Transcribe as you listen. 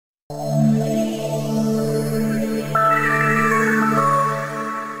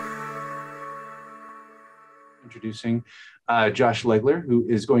introducing Josh Legler, who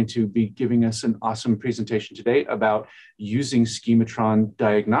is going to be giving us an awesome presentation today about using Schematron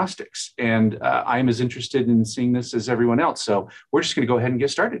Diagnostics. And I'm as interested in seeing this as everyone else. So we're just going to go ahead and get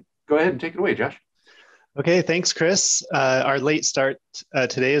started. Go ahead and take it away, Josh. Okay, thanks, Chris. Our late start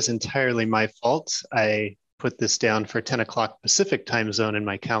today is entirely my fault. I put this down for 10 o'clock Pacific time zone in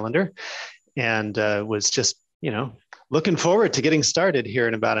my calendar and was just, looking forward to getting started here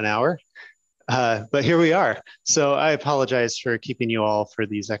in about an hour. But here we are. So I apologize for keeping you all for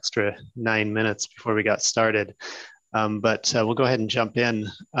these extra 9 minutes before we got started. But we'll go ahead and jump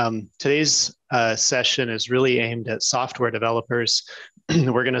in. Today's session is really aimed at software developers.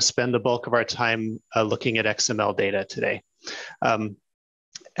 We're going to spend the bulk of our time looking at XML data today.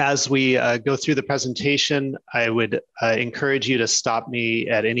 As we go through the presentation, I would encourage you to stop me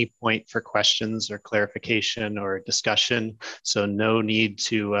at any point for questions or clarification or discussion. So no need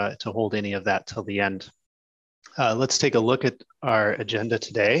to hold any of that till the end. Let's take a look at our agenda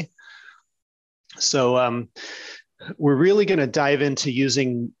today. So we're really going to dive into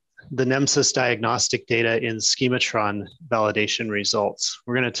using the NEMSIS diagnostic data in Schematron validation results.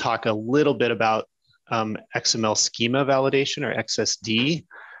 We're going to talk a little bit about XML schema validation or XSD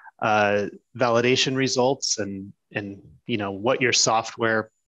validation results and what your software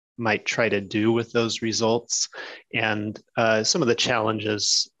might try to do with those results and some of the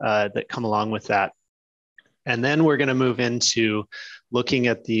challenges that come along with that. And then we're going to move into looking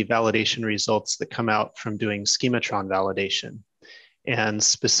at the validation results that come out from doing Schematron validation. And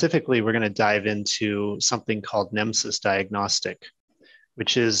specifically, we're going to dive into something called NEMSIS Diagnostic,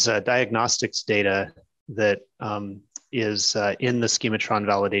 which is diagnostics data that is in the Schematron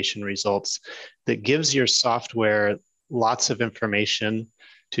validation results that gives your software lots of information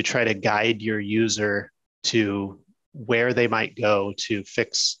to try to guide your user to where they might go to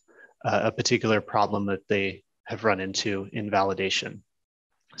fix a particular problem that they have run into in validation.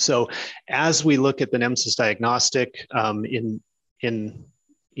 So as we look at the NEMSIS diagnostic in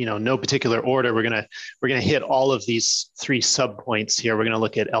no particular order, we're gonna hit all of these three subpoints here. We're gonna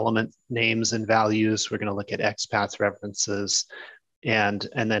look at element names and values. We're gonna look at XPath references, and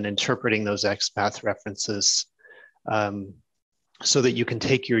then interpreting those XPath references so that you can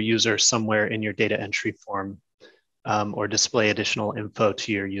take your user somewhere in your data entry form or display additional info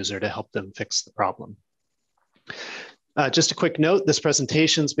to your user to help them fix the problem. Just a quick note, this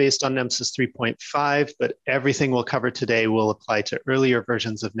presentation is based on NEMSIS 3.5, but everything we'll cover today will apply to earlier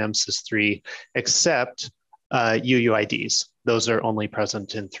versions of NEMSIS 3, except UUIDs. Those are only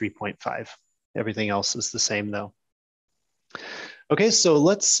present in 3.5. Everything else is the same though. Okay, so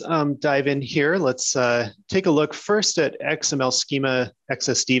let's dive in here. Let's take a look first at XML schema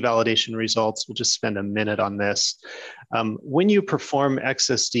XSD validation results. We'll just spend a minute on this. When you perform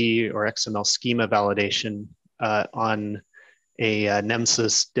XSD or XML schema validation on a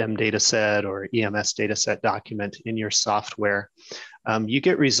NEMSIS DEM dataset or EMS dataset document in your software, you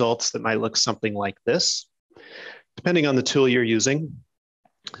get results that might look something like this, depending on the tool you're using.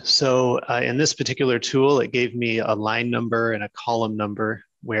 So in this particular tool, it gave me a line number and a column number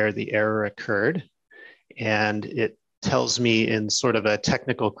where the error occurred. And it tells me in sort of a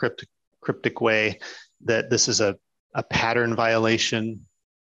technical cryptic way that this is a pattern violation,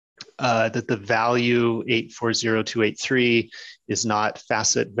 that the value 840283 is not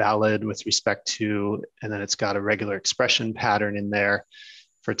facet valid with respect to, and then it's got a regular expression pattern in there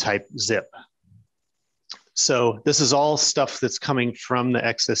for type zip. So this is all stuff that's coming from the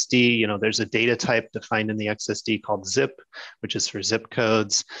XSD. There's a data type defined in the XSD called zip, which is for zip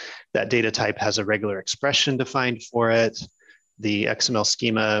codes. That data type has a regular expression defined for it. The XML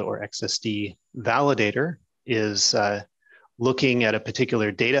schema or XSD validator is looking at a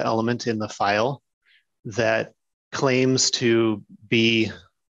particular data element in the file that claims to be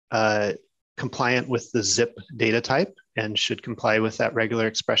compliant with the zip data type and should comply with that regular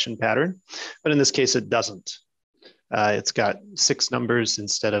expression pattern. But in this case, it doesn't. It's got 6 numbers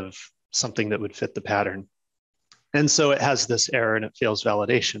instead of something that would fit the pattern. And so it has this error and it fails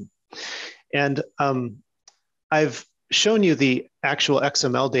validation. And I've shown you the actual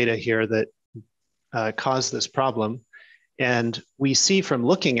XML data here that caused this problem. And we see from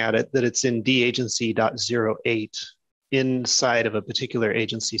looking at it that it's in dagency.08 inside of a particular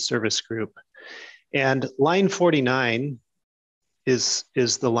agency service group. And line 49 is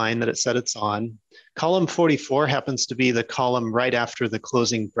the line that it said it's on. Column 44 happens to be the column right after the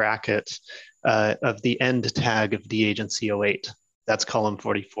closing bracket of the end tag of dagency.08. That's column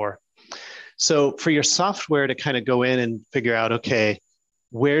 44. So for your software to kind of go in and figure out, okay,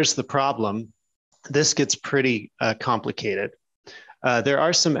 where's the problem? This gets pretty complicated. There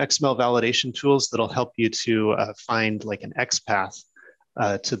are some XML validation tools that'll help you to find like an XPath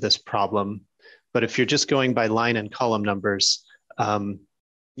to this problem. But if you're just going by line and column numbers,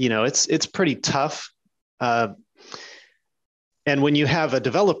 it's pretty tough. And when you have a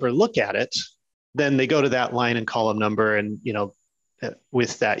developer look at it, then they go to that line and column number, and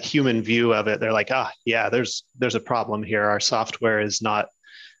with that human view of it, they're like, yeah, there's a problem here. Our software is not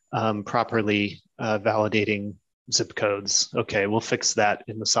properly validating zip codes. Okay, we'll fix that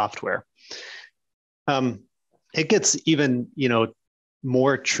in the software. It gets even,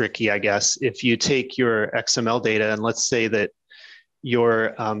 more tricky, I guess, if you take your XML data and let's say that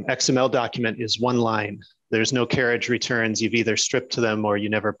your XML document is one line. There's no carriage returns. You've either stripped to them or you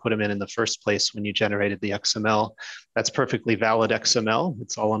never put them in the first place when you generated the XML. That's perfectly valid XML.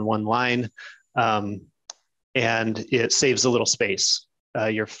 It's all on one line. And it saves a little space.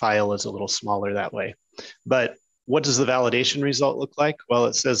 Your file is a little smaller that way. But what does the validation result look like? Well,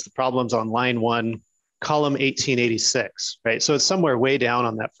 it says the problem's on line 1, column 1886, right? So it's somewhere way down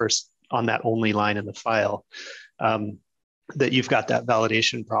on that only line in the file that you've got that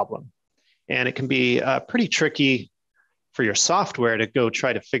validation problem. And it can be pretty tricky for your software to go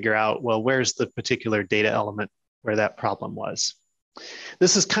try to figure out, well, where's the particular data element where that problem was?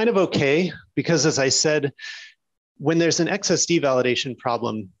 This is kind of okay because, as I said, when there's an XSD validation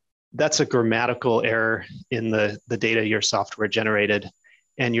problem, that's a grammatical error in the data your software generated.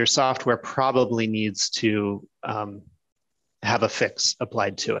 And your software probably needs to have a fix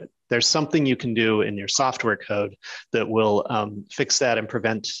applied to it. There's something you can do in your software code that will fix that and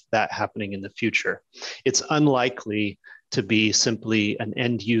prevent that happening in the future. It's unlikely to be simply an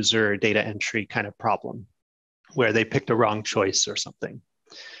end user data entry kind of problem where they picked a wrong choice or something.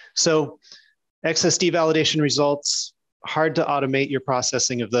 So XSD validation results, hard to automate your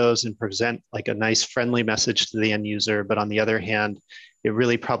processing of those and present like a nice friendly message to the end user. But on the other hand, it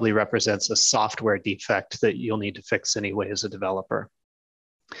really probably represents a software defect that you'll need to fix anyway as a developer.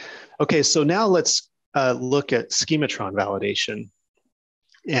 Okay, so now let's look at Schematron validation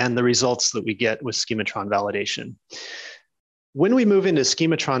and the results that we get with Schematron validation. When we move into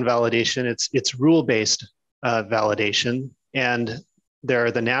Schematron validation, it's rule-based validation, and there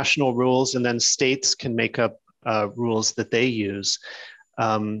are the national rules, and then states can make up rules that they use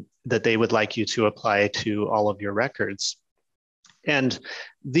that they would like you to apply to all of your records. And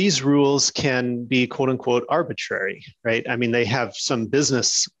these rules can be quote unquote arbitrary, right? I mean, they have some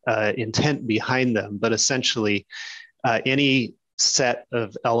business intent behind them, but essentially any set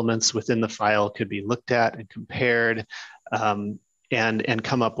of elements within the file could be looked at and compared and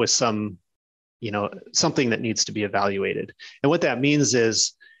come up with some, something that needs to be evaluated. And what that means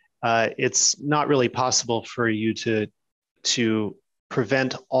is it's not really possible for you to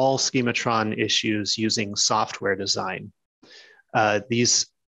prevent all schematron issues using software design. These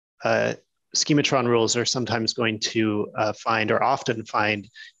schematron rules are sometimes going to find or often find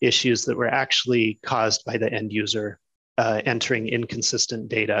issues that were actually caused by the end user entering inconsistent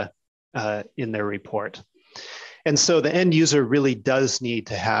data in their report. And so the end user really does need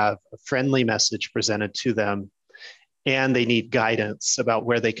to have a friendly message presented to them, and they need guidance about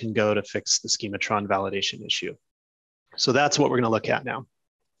where they can go to fix the schematron validation issue. So that's what we're going to look at now.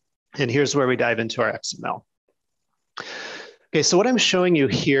 And here's where we dive into our XML. Okay, so what I'm showing you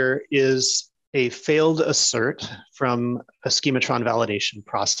here is a failed assert from a schematron validation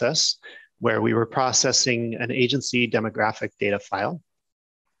process where we were processing an agency demographic data file.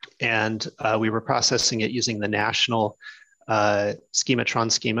 And we were processing it using the national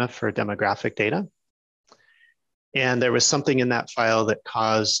schematron schema for demographic data. And there was something in that file that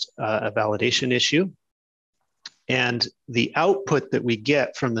caused a validation issue. And the output that we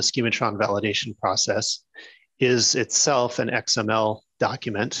get from the schematron validation process is itself an XML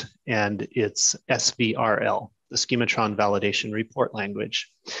document, and it's SVRL, the schematron validation report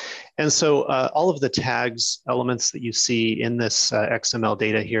language. And so all of the tags, elements that you see in this XML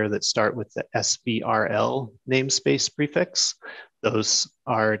data here that start with the SVRL namespace prefix, those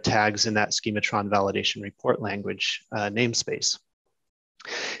are tags in that schematron validation report language namespace.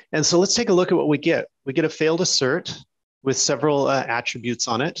 And so let's take a look at what we get. We get a failed assert with several attributes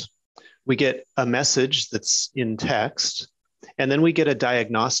on it. We get a message that's in text, and then we get a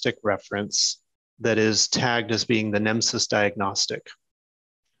diagnostic reference that is tagged as being the NEMSIS diagnostic.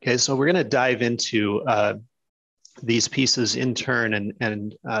 Okay, so we're going to dive into these pieces in turn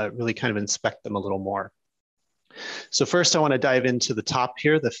and really kind of inspect them a little more. So first I want to dive into the top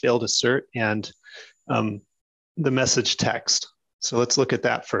here, the failed assert and the message text. So let's look at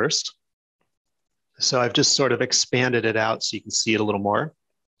that first. So I've just sort of expanded it out so you can see it a little more.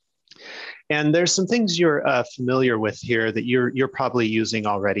 And there's some things you're familiar with here that you're probably using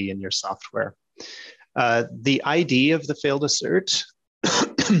already in your software. The ID of the failed assert,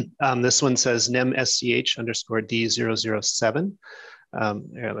 this one says NEMSIS underscore D007.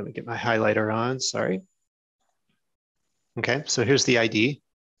 Here, let me get my highlighter on, sorry. Okay, so here's the ID.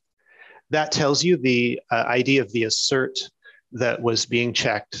 That tells you the ID of the assert that was being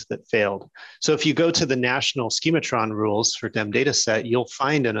checked that failed. So if you go to the national schematron rules for DEM dataset, you'll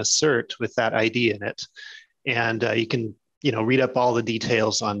find an assert with that ID in it. And you can read up all the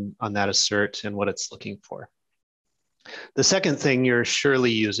details on that assert and what it's looking for. The second thing you're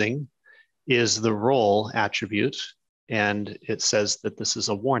surely using is the role attribute. And it says that this is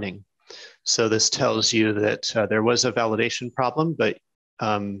a warning. So this tells you that there was a validation problem, but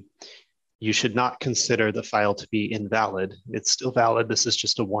you should not consider the file to be invalid. It's still valid. This is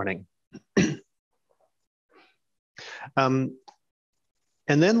just a warning. And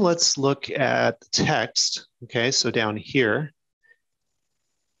then let's look at the text. Okay, so down here,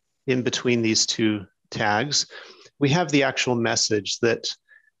 in between these two tags, we have the actual message that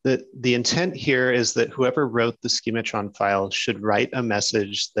the intent here is that whoever wrote the Schematron file should write a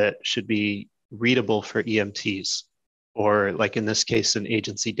message that should be readable for EMTs, or like in this case, an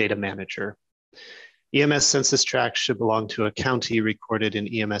agency data manager. EMS census tracts should belong to a county recorded in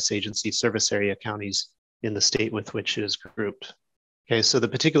EMS agency service area counties in the state with which it is grouped. Okay, so the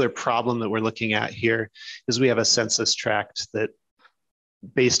particular problem that we're looking at here is we have a census tract that,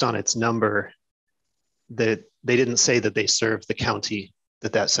 based on its number, that they didn't say that they serve the county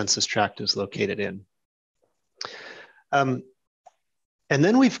that census tract is located in. And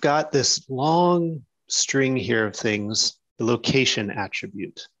then we've got this long string here of things, the location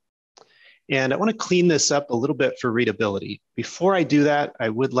attribute. And I want to clean this up a little bit for readability. Before I do that, I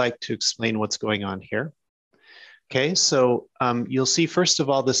would like to explain what's going on here. Okay, so you'll see, first of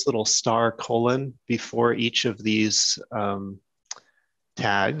all, this little star colon before each of these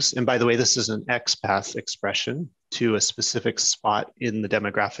tags. And by the way, this is an XPath expression to a specific spot in the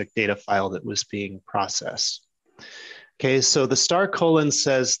demographic data file that was being processed. Okay, so the star colon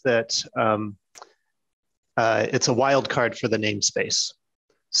says that it's a wildcard for the namespace.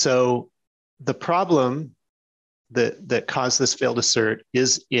 So the problem that caused this failed assert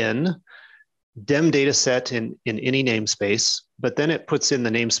is in DEM dataset in any namespace, but then it puts in the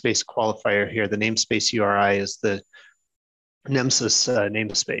namespace qualifier here. The namespace URI is the NEMSIS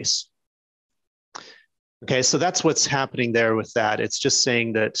namespace. Okay, so that's what's happening there with that. It's just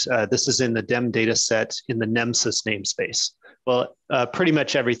saying that this is in the DEM dataset in the NEMSIS namespace. Well, pretty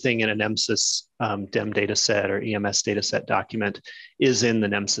much everything in a NEMSIS DEM dataset or EMS dataset document is in the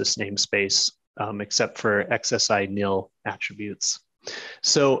NEMSIS namespace, except for XSI nil attributes.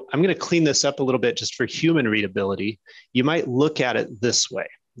 So I'm going to clean this up a little bit just for human readability. You might look at it this way.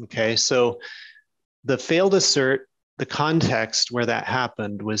 Okay, so the failed assert, the context where that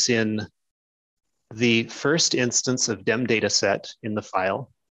happened was in the first instance of DEM dataset in the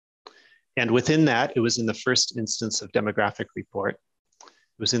file. And within that, it was in the first instance of demographic report. It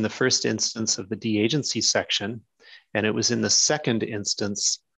was in the first instance of the D-agency section, and it was in the second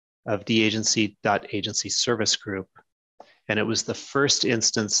instance of D-agency.agency service group. And it was the first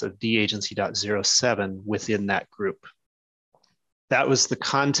instance of D-agency.07 within that group. That was the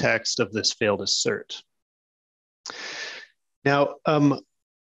context of this failed assert. Now,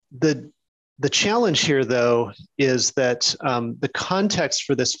 the challenge here, though, is that the context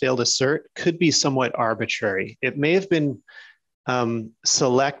for this failed assert could be somewhat arbitrary. It may have been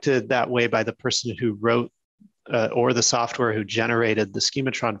selected that way by the person who wrote or the software who generated the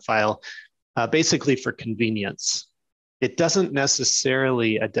Schematron file, basically for convenience. It doesn't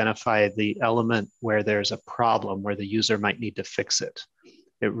necessarily identify the element where there's a problem, where the user might need to fix it.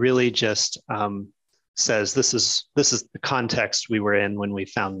 It really just says this is the context we were in when we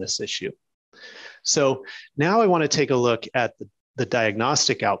found this issue. So now I want to take a look at the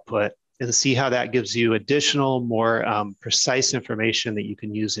diagnostic output and see how that gives you additional, more precise information that you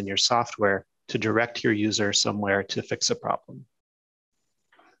can use in your software to direct your user somewhere to fix a problem.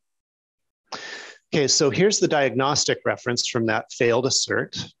 Okay, so here's the diagnostic reference from that failed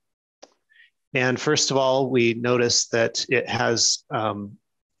assert. And first of all, we notice that it has a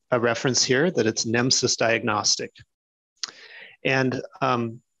reference here that it's NEMSIS diagnostic. And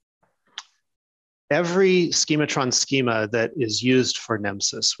every Schematron schema that is used for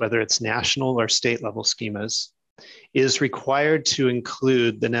NEMSIS, whether it's national or state level schemas, is required to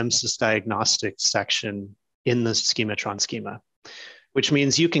include the NEMSIS diagnostic section in the Schematron schema, which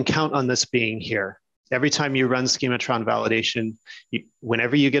means you can count on this being here. Every time you run Schematron validation,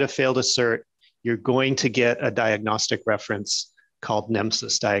 whenever you get a failed assert, you're going to get a diagnostic reference called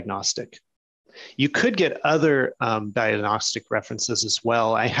NEMSIS diagnostic. You could get other diagnostic references as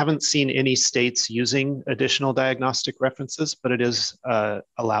well. I haven't seen any states using additional diagnostic references, but it is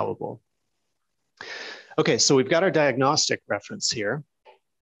allowable. Okay, so we've got our diagnostic reference here.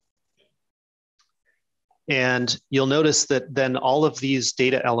 And you'll notice that then all of these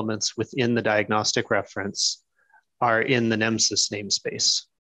data elements within the diagnostic reference are in the NEMSIS namespace.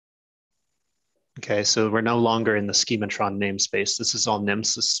 Okay, so we're no longer in the Schematron namespace. This is all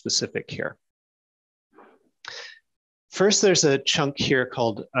NEMSIS specific here. First, there's a chunk here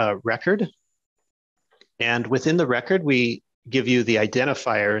called record. And within the record, we give you the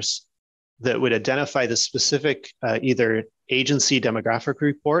identifiers that would identify the specific either agency demographic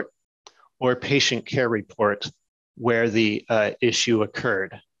report or patient care report where the issue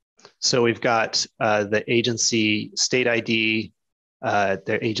occurred. So we've got the agency state ID,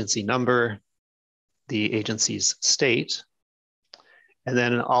 their agency number, the agency's state. And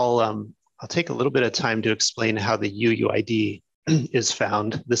then I'll take a little bit of time to explain how the UUID is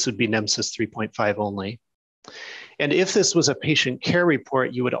found. This would be NEMSIS 3.5 only. And if this was a patient care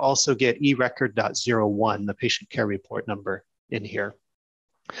report, you would also get eRecord.01, the patient care report number in here.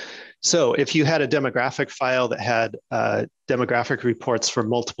 So if you had a demographic file that had demographic reports for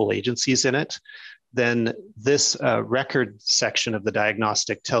multiple agencies in it, then this record section of the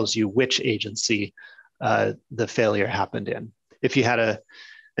diagnostic tells you which agency the failure happened in. If you had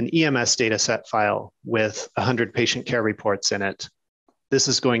an EMS data set file with 100 patient care reports in it, this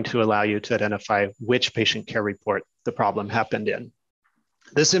is going to allow you to identify which patient care report the problem happened in.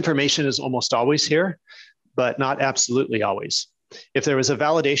 This information is almost always here, but not absolutely always. If there was a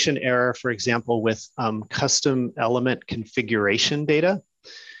validation error, for example, with custom element configuration data,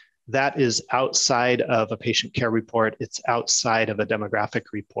 that is outside of a patient care report. It's outside of a demographic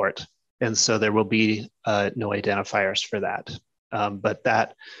report. And so there will be no identifiers for that. But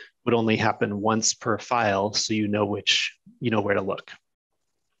that would only happen once per file, so you know where to look.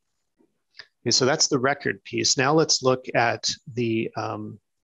 Okay, so that's the record piece. Now let's look at the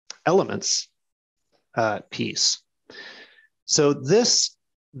elements piece. So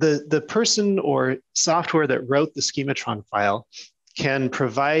the person or software that wrote the Schematron file can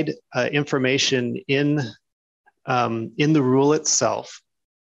provide information in the rule itself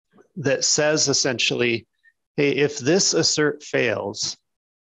that says essentially, hey, if this assert fails,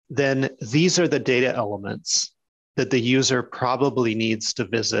 then these are the data elements that the user probably needs to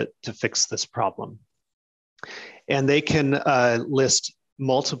visit to fix this problem. And they can list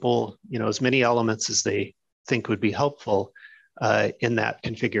multiple, as many elements as they think would be helpful in that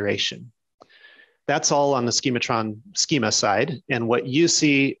configuration. That's all on the Schematron schema side. And what you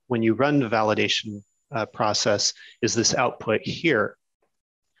see when you run the validation process is this output here.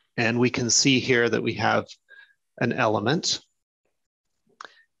 And we can see here that we have an element.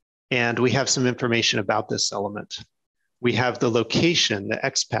 And we have some information about this element. We have the location, the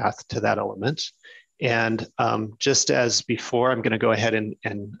XPath to that element. And just as before, I'm going to go ahead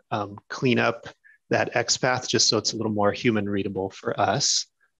and clean up that XPath just so it's a little more human readable for us.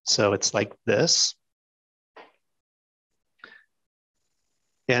 So it's like this.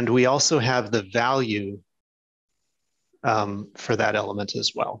 And we also have the value for that element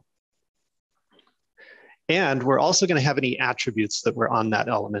as well. And we're also going to have any attributes that were on that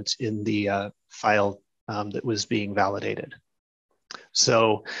element in the file that was being validated.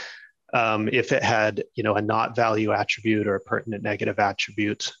 So if it had, a not value attribute or a pertinent negative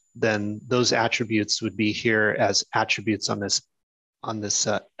attribute, then those attributes would be here as attributes on this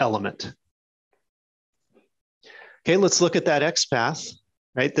element. Okay, let's look at that XPath,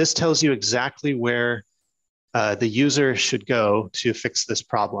 right? This tells you exactly where the user should go to fix this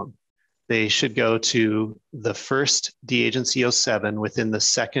problem. They should go to the first D-Agency 07 within the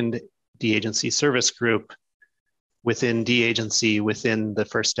second D-Agency service group, within D-Agency, within the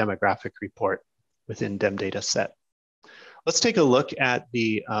first demographic report, within Dem data set. Let's take a look at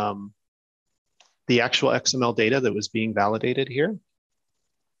the actual XML data that was being validated here.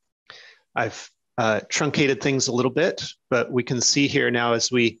 I've truncated things a little bit, but we can see here now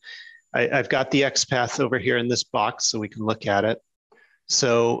as I've got the XPath over here in this box so we can look at it.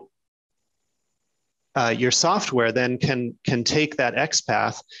 So your software then can take that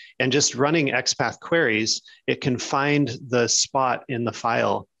XPath and just running XPath queries, it can find the spot in the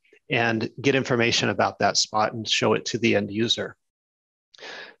file and get information about that spot and show it to the end user.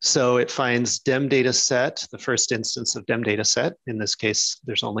 So it finds Dem data set, the first instance of Dem data set. In this case,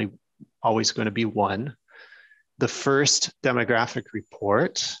 there's always going to be one. The first demographic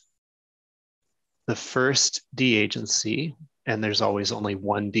report, the first D-Agency, and there's always only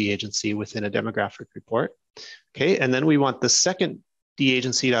one D-Agency within a demographic report. Okay, and then we want the second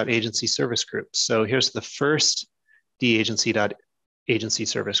dagency.agency service group. So here's the first dagency.agency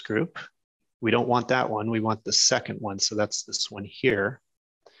service group. We don't want that one. We want the second one. So that's this one here.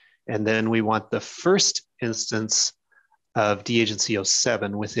 And then we want the first instance of dagency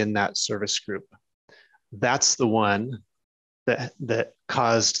 07 within that service group. That's the one that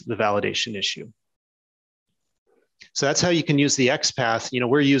caused the validation issue. So that's how you can use the XPath.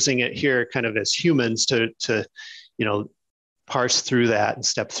 We're using it here kind of as humans to parse through that and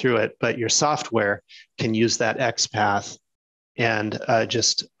step through it, but your software can use that XPath and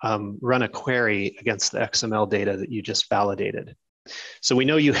just run a query against the XML data that you just validated. So we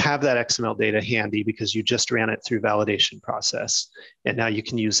know you have that XML data handy because you just ran it through validation process. And now you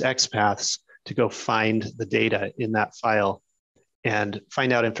can use XPaths to go find the data in that file and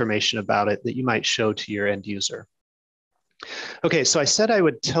find out information about it that you might show to your end user. Okay, so I said I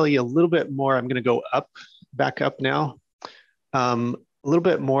would tell you a little bit more. I'm going to go back up now. A little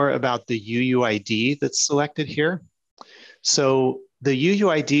bit more about the UUID that's selected here. So the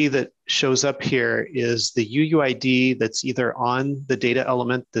UUID that shows up here is the UUID that's either on the data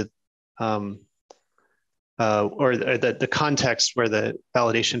element that, or the context where the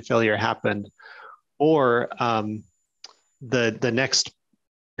validation failure happened, or the next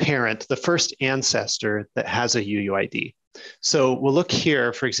parent, the first ancestor that has a UUID. So we'll look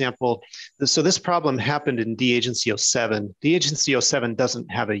here, for example, so this problem happened in dagency 07. Dagency 07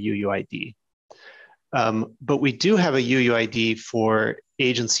 doesn't have a UUID, but we do have a UUID for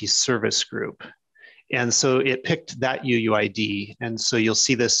agency service group. And so it picked that UUID. And so you'll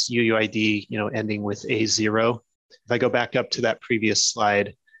see this UUID, ending with A0. If I go back up to that previous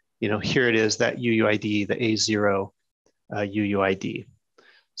slide, here it is, that UUID, the A0 UUID.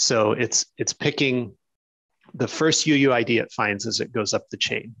 So it's picking the first UUID it finds as it goes up the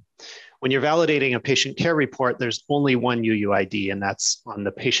chain. When you're validating a patient care report, there's only one UUID, and that's on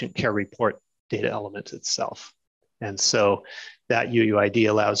the patient care report data element itself. And so that UUID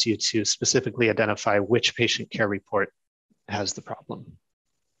allows you to specifically identify which patient care report has the problem.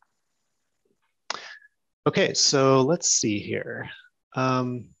 Okay, so let's see here.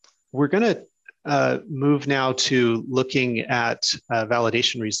 We're going to move now to looking at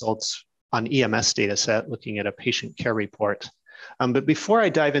validation results on EMS data set, looking at a patient care report. But before I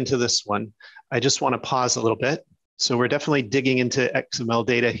dive into this one, I just want to pause a little bit. So we're definitely digging into XML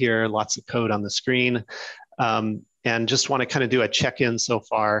data here, lots of code on the screen, and just want to kind of do a check-in so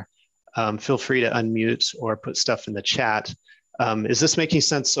far. Feel free to unmute or put stuff in the chat. Is this making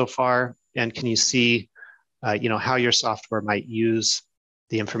sense so far? And can you see how your software might use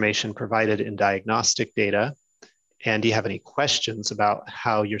the information provided in diagnostic data? And do you have any questions about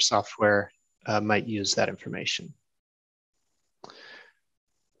how your software might use that information?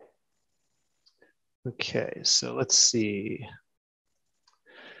 Okay, so let's see.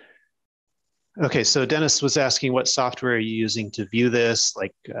 Okay, so Dennis was asking what software are you using to view this,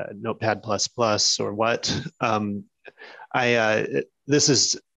 like Notepad++ or what? This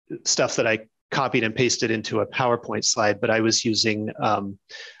is stuff that I copied and pasted into a PowerPoint slide, but I was using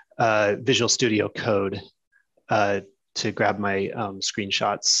Visual Studio Code to grab my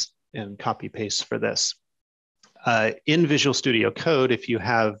screenshots and copy paste for this. In Visual Studio Code, if you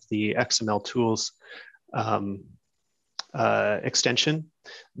have the XML tools extension,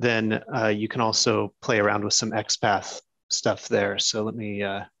 then you can also play around with some XPath stuff there. So let me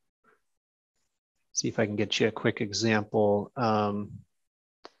see if I can get you a quick example.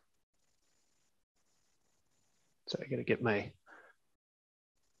 So I got to get my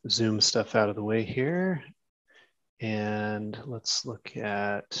Zoom stuff out of the way here. And let's look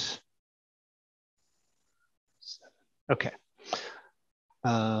at, okay.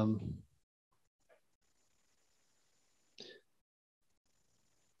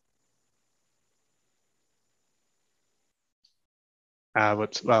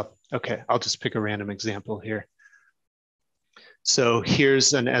 Well, okay, I'll just pick a random example here. So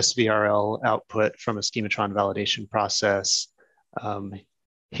here's an SVRL output from a Schematron validation process.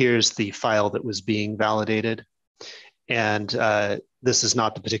 Here's the file that was being validated. And this is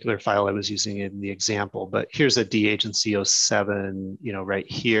not the particular file I was using in the example, but here's a dagency 07, right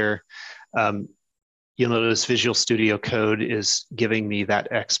here. You'll notice Visual Studio Code is giving me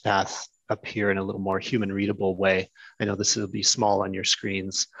that XPath up here in a little more human readable way. I know this will be small on your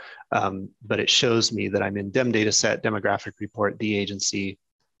screens, but it shows me that I'm in DEM dataset, demographic report, dagency,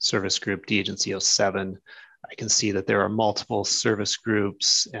 service group, dagency 07. I can see that there are multiple service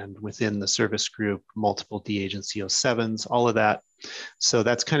groups, and within the service group, multiple dagency 07s, all of that. So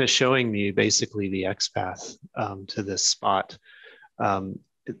that's kind of showing me basically the XPath to this spot.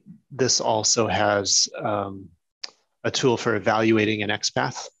 This also has a tool for evaluating an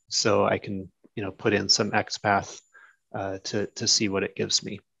XPath. So I can, put in some XPath to see what it gives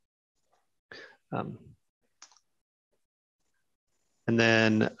me. And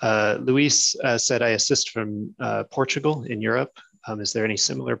then Luis said, I assist from Portugal in Europe. Is there any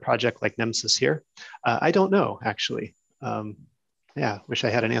similar project like NEMSIS here? I don't know, actually. Yeah, wish I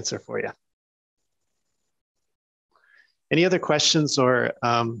had an answer for you. Any other questions or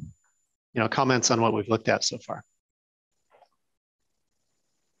comments on what we've looked at so far?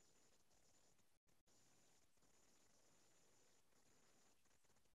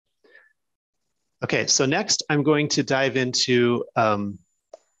 Okay, so next I'm going to dive into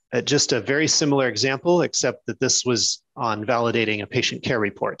just a very similar example, except that this was on validating a patient care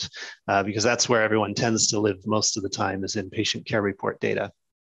report, because that's where everyone tends to live most of the time, is in patient care report data.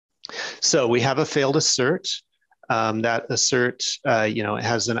 So we have a failed assert. That assert, it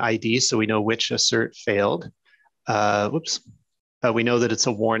has an ID, so we know which assert failed. We know that it's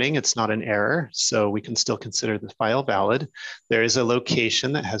a warning, it's not an error, so we can still consider the file valid. There is a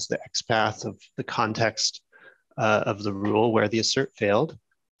location that has the XPath of the context of the rule where the assert failed.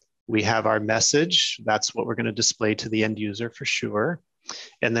 We have our message, that's what we're going to display to the end user for sure.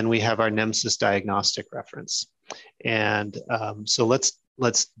 And then we have our NEMSIS diagnostic reference. And so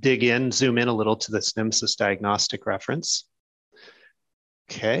let's dig in, zoom in a little to this NEMSIS diagnostic reference.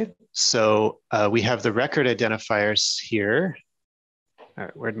 Okay, so we have the record identifiers here. All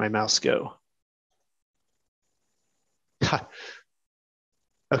right, where'd my mouse go?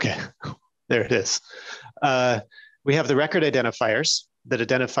 Okay, there it is. We have the record identifiers that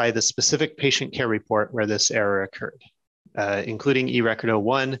identify the specific patient care report where this error occurred, including eRecord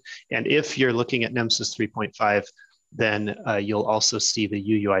 01. And if you're looking at NEMSIS 3.5, then you'll also see the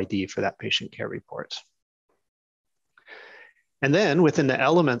UUID for that patient care report. And then within the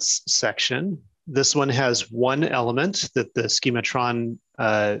elements section, this one has one element that the Schematron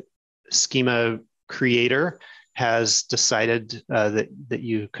schema creator has decided that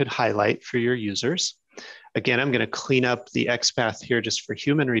you could highlight for your users. Again, I'm going to clean up the XPath here just for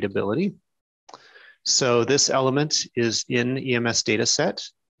human readability. So this element is in EMS dataset,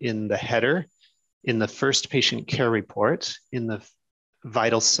 in the header, in the first patient care report, in the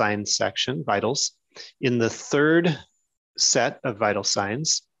vital signs section, vitals, in the third set of vital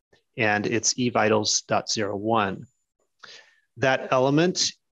signs, and it's evitals.01. That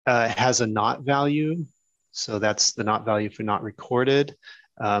element has a not value, so that's the not value for not recorded,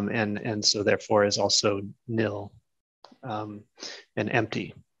 and so therefore is also nil and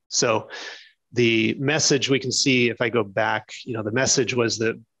empty. So the message we can see, if I go back, the message was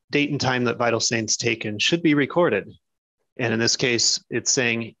that date and time that vital signs taken should be recorded. And in this case, it's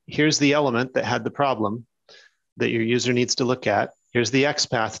saying, here's the element that had the problem that your user needs to look at. Here's the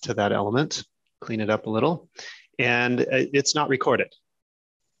XPath to that element, clean it up a little, and it's not recorded.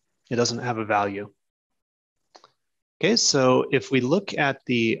 It doesn't have a value. Okay, so if we look at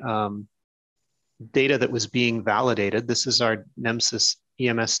the data that was being validated, this is our NEMSIS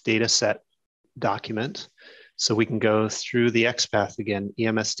EMS dataset document. So we can go through the XPath again,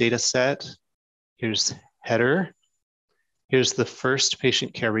 EMS dataset, here's header, here's the first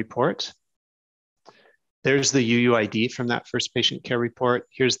patient care report. There's the UUID from that first patient care report.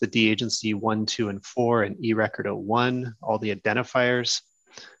 Here's the D agency 1, 2, and 4 and eRecord 01, all the identifiers.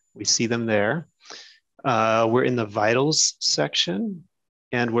 We see them there. We're in the vitals section,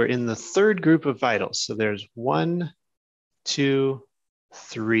 and we're in the third group of vitals. So there's 1, 2,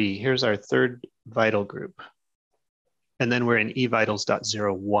 3. Here's our third vital group. And then we're in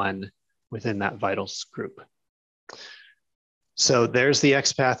evitals.01 within that vitals group. So there's the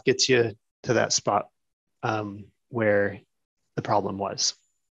XPath, gets you to that spot where the problem was.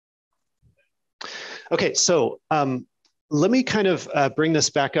 Okay, so let me kind of bring this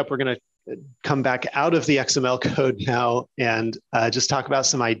back up. We're going to come back out of the XML code now and just talk about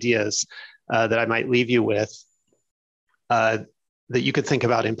some ideas that I might leave you with that you could think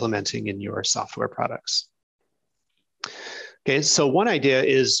about implementing in your software products. Okay, so one idea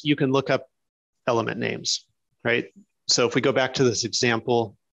is you can look up element names, right? So if we go back to this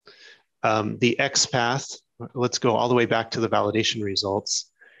example, the XPath, let's go all the way back to the validation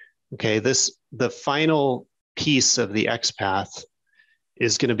results. Okay, the final piece of the XPath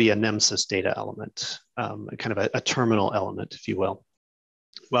is going to be a NEMSIS data element, kind of a terminal element, if you will.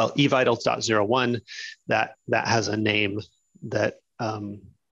 Well, evitals.01, that has a name that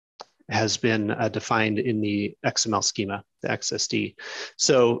has been defined in the XML schema, the XSD.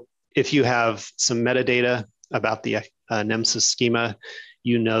 So if you have some metadata about the NEMSIS schema,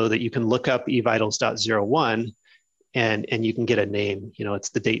 you know that you can look up evitals.01 and you can get a name. It's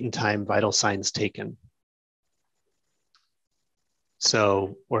the date and time vital signs taken.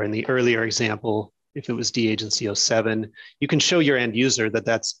 So, or in the earlier example, if it was D agency 07, you can show your end user that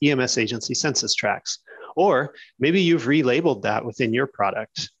that's EMS agency census tracts. Or maybe you've relabeled that within your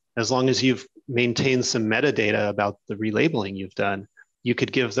product. As long as you've maintained some metadata about the relabeling you've done, you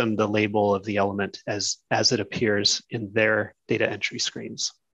could give them the label of the element as it appears in their data entry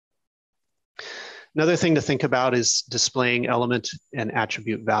screens. Another thing to think about is displaying element and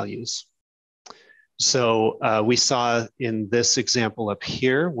attribute values. So we saw in this example up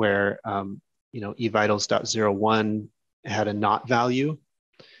here where evitals.01 had a not value.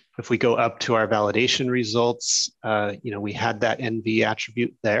 If we go up to our validation results, we had that NV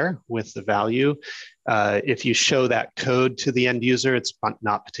attribute there with the value. If you show that code to the end user, it's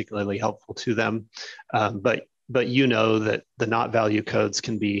not particularly helpful to them, but you know that the not value codes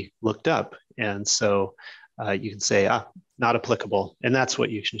can be looked up. And so you can say, not applicable. And that's what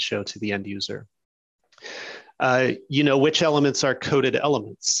you can show to the end user. Which elements are coded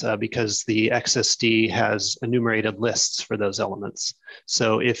elements because the XSD has enumerated lists for those elements.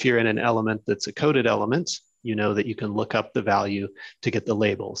 So if you're in an element that's a coded element, you know that you can look up the value to get the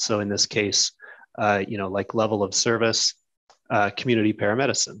label. So in this case, like level of service, community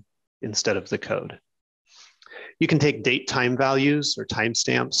paramedicine instead of the code. You can take date time values or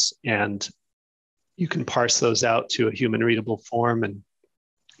timestamps, and you can parse those out to a human readable form and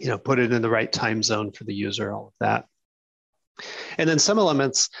put it in the right time zone for the user, all of that. And then some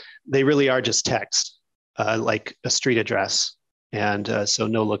elements, they really are just text, like a street address. And so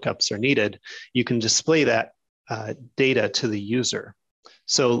no lookups are needed. You can display that data to the user.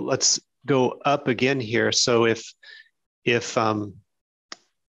 So let's go up again here. So if let's go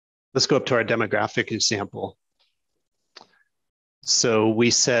up to our demographic example. So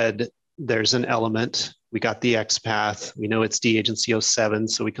we said there's an element. We got the XPath. We know it's D agency 07,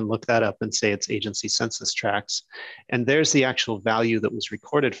 so we can look that up and say it's agency census tracts. And there's the actual value that was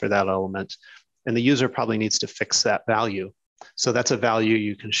recorded for that element. And the user probably needs to fix that value. So that's a value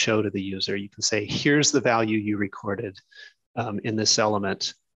you can show to the user. You can say, here's the value you recorded in this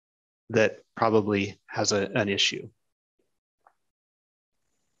element that probably has an issue.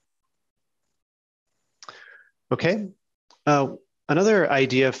 Okay. Another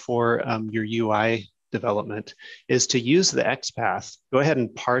idea for your UI development is to use the XPath. Go ahead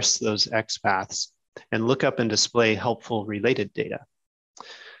and parse those XPaths and look up and display helpful related data.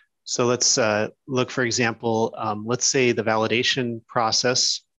 So let's look, for example, let's say the validation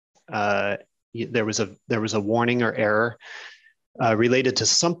process, there was a warning or error related to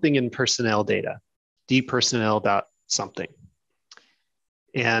something in personnel data, dpersonnel.something.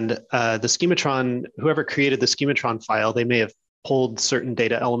 And the Schematron, whoever created the Schematron file, they may have pulled certain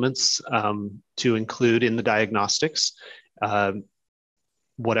data elements to include in the diagnostics,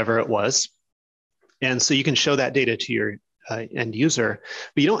 whatever it was. And so you can show that data to your end user,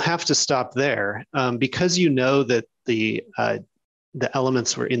 but you don't have to stop there. Because you know that the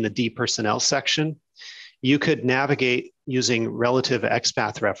elements were in the dpersonnel section, you could navigate using relative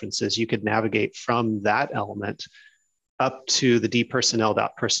XPath references. You could navigate from that element up to the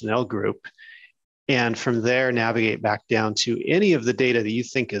dpersonnel.personnel group, and from there navigate back down to any of the data that you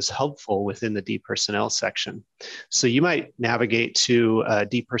think is helpful within the dpersonnel section. So you might navigate to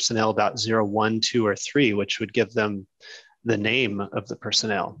dpersonnel.01, 2, or 3, which would give them the name of the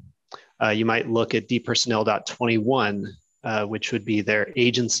personnel. You might look at dpersonnel.21, which would be their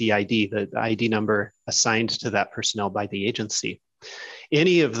agency ID, the ID number assigned to that personnel by the agency.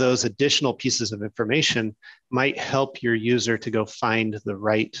 Any of those additional pieces of information might help your user to go find the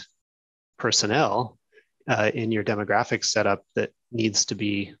right personnel in your demographic setup that needs to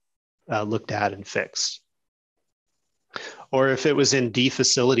be looked at and fixed. Or if it was in D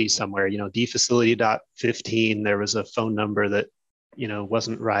facility somewhere, D facility.15, there was a phone number that,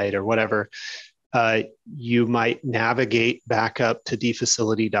 wasn't right or whatever, you might navigate back up to D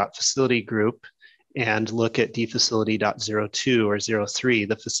facility.facility group and look at D facility.02 or 03,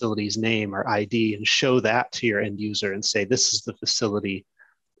 the facility's name or ID, and show that to your end user and say, this is the facility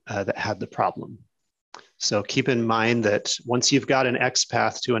that had the problem. So keep in mind that once you've got an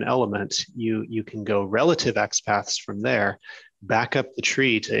XPath to an element, you can go relative XPaths from there, back up the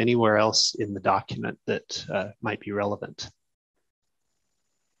tree to anywhere else in the document that might be relevant.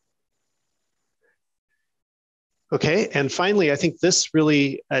 Okay, and finally, I think this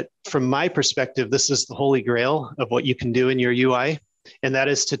really, from my perspective, this is the holy grail of what you can do in your UI, and that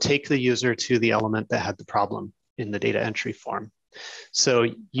is to take the user to the element that had the problem in the data entry form. So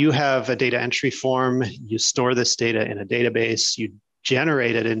you have a data entry form, you store this data in a database, you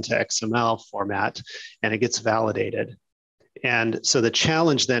generate it into XML format, and it gets validated. And so the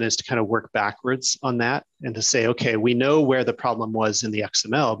challenge then is to kind of work backwards on that and to say, okay, we know where the problem was in the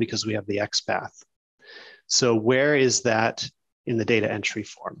XML because we have the XPath. So where is that in the data entry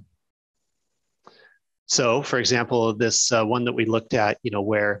form? So for example, this one that we looked at,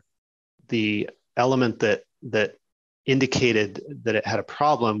 where the element that indicated that it had a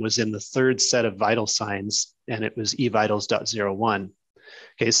problem was in the third set of vital signs, and it was evitals.01.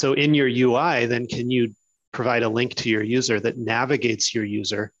 Okay, so in your UI, then can you provide a link to your user that navigates your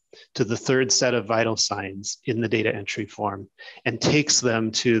user to the third set of vital signs in the data entry form and takes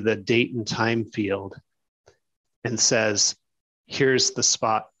them to the date and time field and says, here's the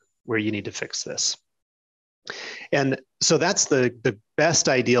spot where you need to fix this. And so that's the best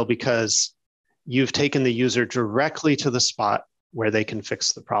ideal, because you've taken the user directly to the spot where they can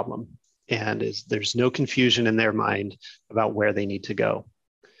fix the problem. And there's no confusion in their mind about where they need to go.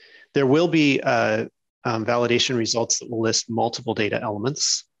 There will be validation results that will list multiple data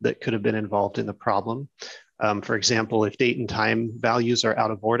elements that could have been involved in the problem. For example, if date and time values are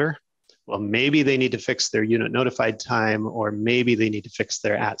out of order, well, maybe they need to fix their unit notified time, or maybe they need to fix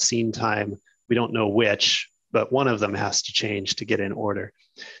their at scene time. We don't know which, but one of them has to change to get in order.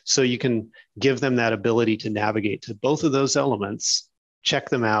 So you can give them that ability to navigate to both of those elements, check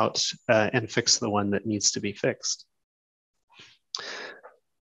them out, and fix the one that needs to be fixed.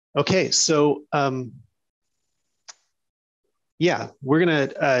 Okay, so yeah, we're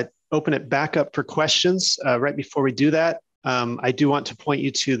gonna open it back up for questions. Right before we do that, I do want to point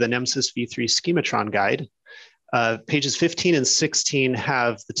you to the NEMSIS v3 Schematron guide. Pages 15 and 16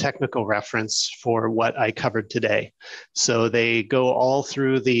 have the technical reference for what I covered today. So they go all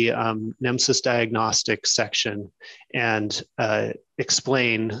through the NEMSIS Diagnostics section and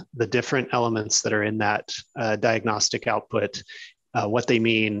explain the different elements that are in that diagnostic output, what they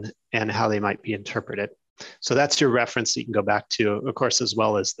mean, and how they might be interpreted. So that's your reference that you can go back to, of course, as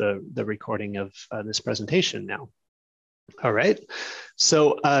well as the recording of this presentation now. All right,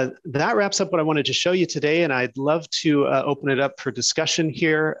 so that wraps up what I wanted to show you today, and I'd love to open it up for discussion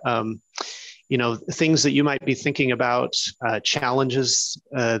here. Things that you might be thinking about, challenges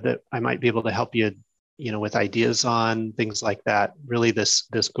that I might be able to help you, with ideas on, things like that. Really, this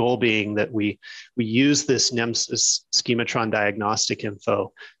goal being that we use this NEMSIS Schematron diagnostic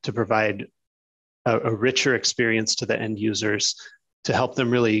info to provide a richer experience to the end users, to help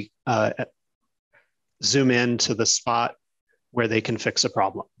them really zoom in to the spot where they can fix a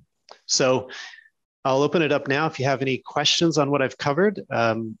problem. So I'll open it up now if you have any questions on what I've covered,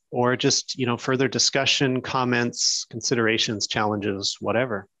 or just further discussion, comments, considerations, challenges,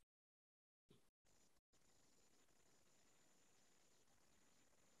 whatever.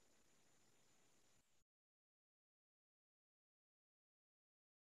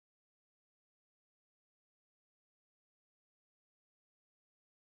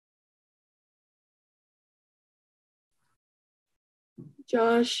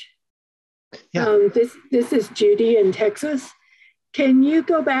 Josh, yeah. This is Judy in Texas. Can you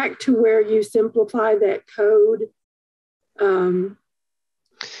go back to where you simplify that code? There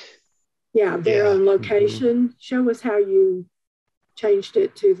on location. Mm-hmm. Show us how you changed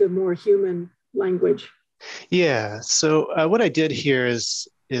it to the more human language. Yeah, so what I did here is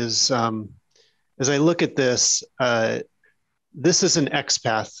as I look at this, this is an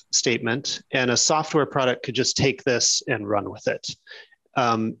XPath statement, and a software product could just take this and run with it.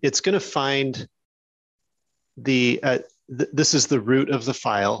 It's going to find this is the root of the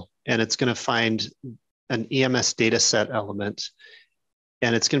file, and it's going to find an EMS dataset element,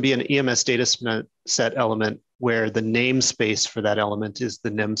 and it's going to be an EMS dataset element where the namespace for that element is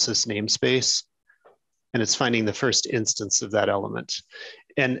the NEMSIS namespace, and it's finding the first instance of that element.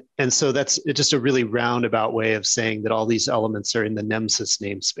 And so that's just a really roundabout way of saying that all these elements are in the NEMSIS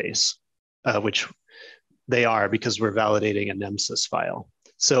namespace, which they are because we're validating a NEMSIS file.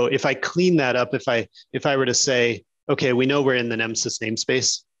 So if I clean that up, if I were to say, okay, we know we're in the NEMSIS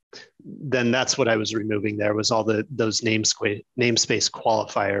namespace, then that's what I was removing there, was all those namespace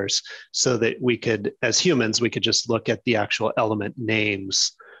qualifiers, so that we could, as humans, we could just look at the actual element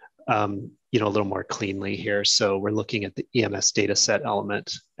names a little more cleanly here. So we're looking at the EMS dataset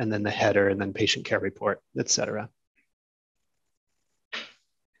element, and then the header, and then patient care report, et cetera.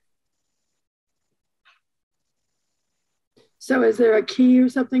 So is there a key or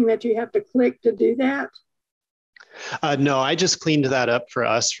something that you have to click to do that? No, I just cleaned that up for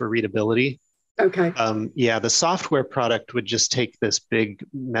us for readability. Okay. Yeah, the software product would just take this big,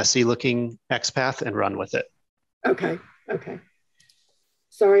 messy looking XPath and run with it. Okay, okay.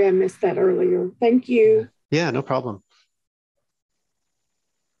 Sorry, I missed that earlier. Thank you. Yeah, no problem.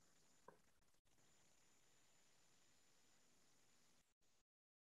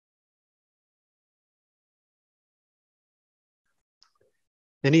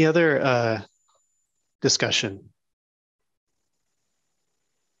 Any other discussion?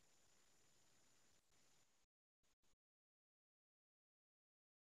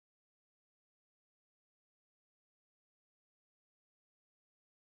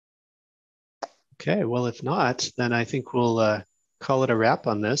 Okay, well, if not, then I think we'll call it a wrap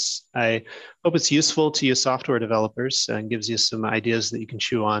on this. I hope it's useful to you software developers and gives you some ideas that you can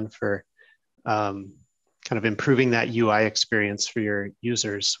chew on for kind of improving that UI experience for your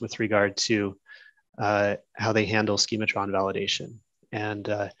users with regard to how they handle schematron validation. And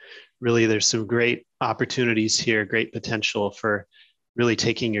really, there's some great opportunities here, great potential for really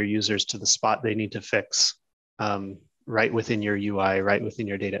taking your users to the spot they need to fix. Right within your UI, right within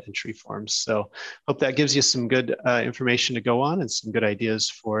your data entry forms. So hope that gives you some good information to go on and some good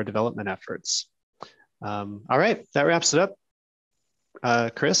ideas for development efforts. All right, that wraps it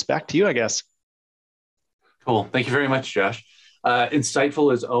up. Chris, back to you, I guess. Cool. Thank you very much, Josh.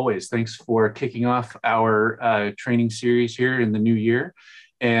 Insightful as always. Thanks for kicking off our training series here in the new year,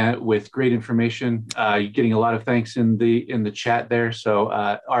 and with great information. You're getting a lot of thanks in the chat there. So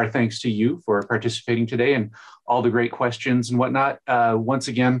our thanks to you for participating today and all the great questions and whatnot. Once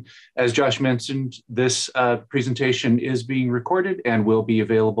again, as Josh mentioned, this presentation is being recorded and will be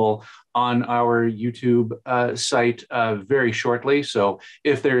available on our YouTube site very shortly. So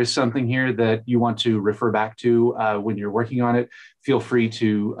if there is something here that you want to refer back to when you're working on it, feel free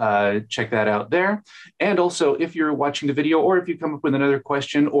to check that out there. And also, if you're watching the video or if you come up with another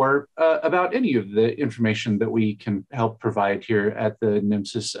question or about any of the information that we can help provide here at the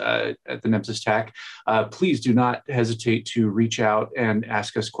NEMSIS TAC, please do not hesitate to reach out and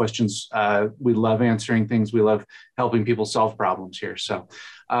ask us questions. We love answering things. We love helping people solve problems here. So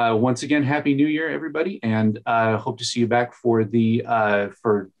once again, Happy New Year, everybody, and hope to see you back for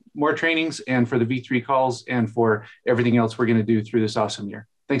for more trainings and for the V3 calls and for everything else we're going to do through this awesome year.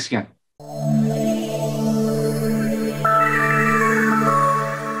 Thanks again.